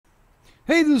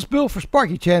Hey, this is Bill for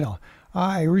Sparky channel.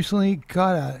 I recently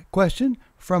got a question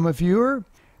from a viewer,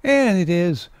 and it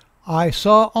is, I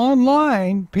saw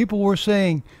online people were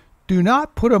saying, do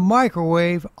not put a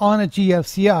microwave on a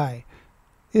GFCI.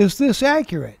 Is this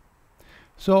accurate?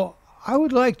 So I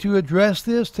would like to address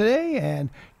this today, and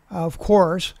of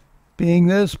course, being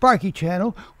the Sparky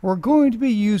channel, we're going to be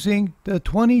using the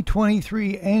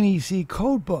 2023 NEC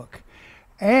codebook.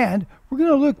 And we're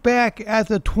going to look back at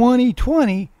the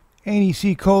 2020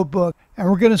 NEC codebook, and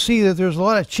we're going to see that there's a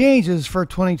lot of changes for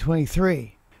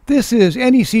 2023. This is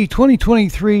NEC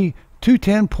 2023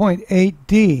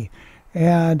 210.8D,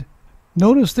 and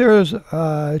notice there's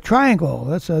a triangle.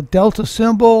 That's a delta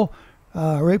symbol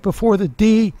right before the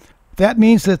D. That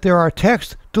means that there are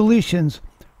text deletions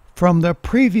from the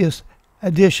previous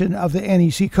edition of the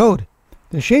NEC code.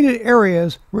 The shaded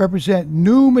areas represent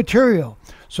new material,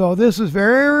 so this is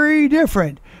very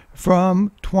different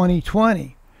from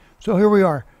 2020. So here we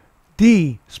are.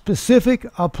 D, specific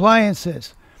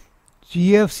appliances.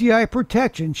 GFCI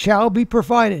protection shall be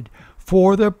provided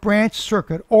for the branch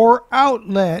circuit or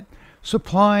outlet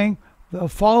supplying the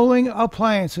following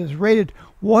appliances rated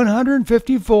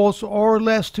 150 volts or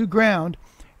less to ground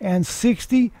and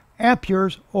 60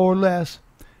 amperes or less,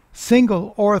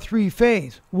 single or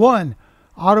three-phase. 1.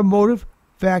 Automotive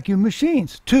vacuum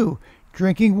machines. 2.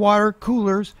 Drinking water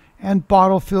coolers and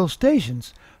bottle fill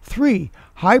stations. 3.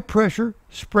 High-pressure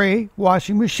spray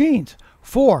washing machines.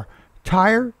 4.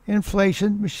 Tire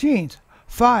inflation machines.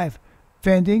 5.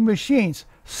 Vending machines.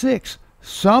 6.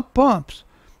 Sump pumps.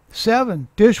 7.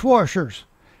 Dishwashers.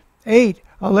 8.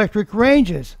 Electric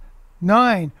ranges.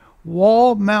 9.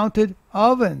 Wall-mounted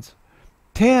ovens.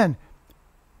 10.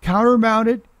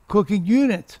 Counter-mounted cooking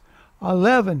units.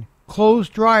 11. Clothes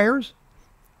dryers.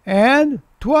 And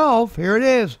 12, here it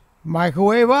is,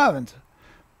 microwave ovens.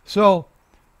 So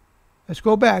let's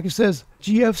go back. It says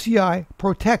GFCI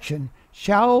protection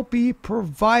shall be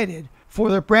provided for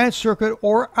the branch circuit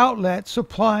or outlet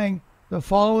supplying the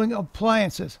following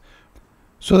appliances.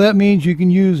 So that means you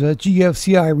can use a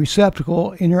GFCI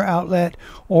receptacle in your outlet,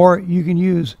 or you can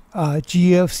use a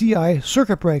GFCI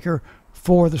circuit breaker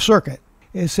for the circuit.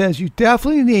 It says you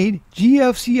definitely need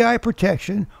GFCI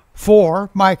protection for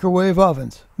microwave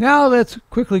ovens. Now let's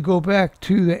quickly go back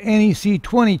to the NEC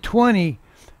 2020,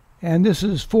 and this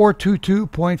is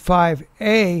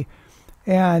 422.5A,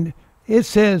 and it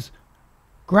says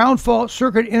ground fault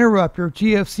circuit interrupter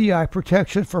GFCI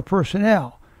protection for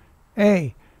personnel.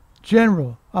 A.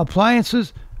 General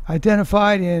appliances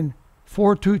identified in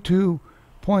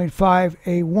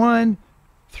 422.5A1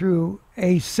 through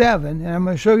A7, and I'm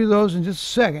going to show you those in just a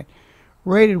second.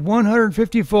 Rated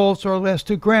 150 volts or less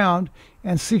to ground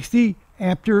and 60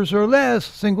 amperes or less,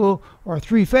 single or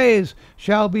three-phase,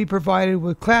 shall be provided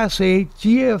with Class A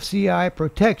GFCI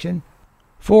protection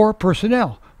for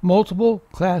personnel. Multiple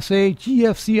Class A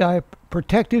GFCI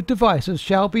protective devices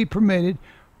shall be permitted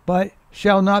but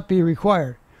shall not be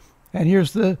required. And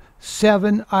here's the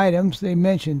 7 items they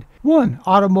mentioned. 1.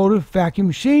 Automotive vacuum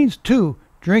machines. 2.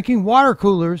 Drinking water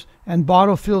coolers and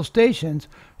bottle fill stations.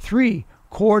 3.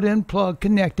 Cord and plug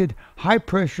connected high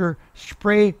pressure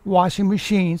spray washing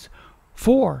machines.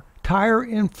 4. Tire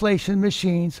inflation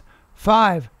machines.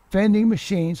 5. Vending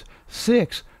machines.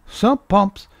 6. Sump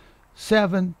pumps.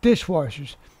 7.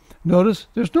 Dishwashers. Notice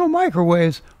there's no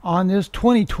microwaves on this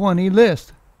 2020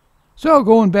 list. So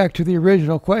going back to the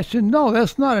original question, no,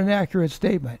 that's not an accurate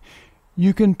statement.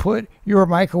 You can put your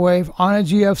microwave on a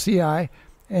GFCI.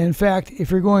 In fact,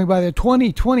 if you're going by the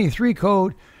 2023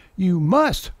 code, you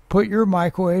must put your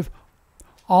microwave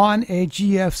on a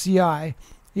GFCI,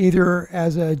 either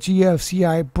as a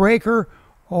GFCI breaker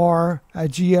or a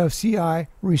GFCI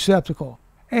receptacle.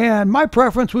 And my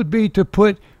preference would be to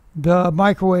put the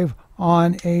microwave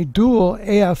on a dual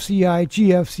AFCI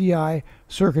GFCI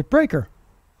circuit breaker.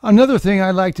 Another thing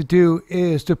I like to do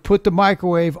is to put the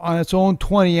microwave on its own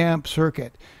 20 amp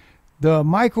circuit. The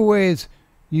microwaves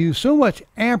use so much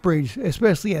amperage,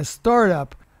 especially at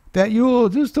startup, that you will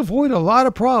just avoid a lot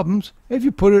of problems if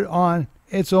you put it on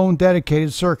its own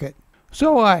dedicated circuit.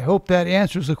 So I hope that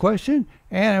answers the question,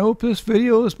 and I hope this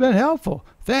video has been helpful.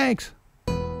 Thanks.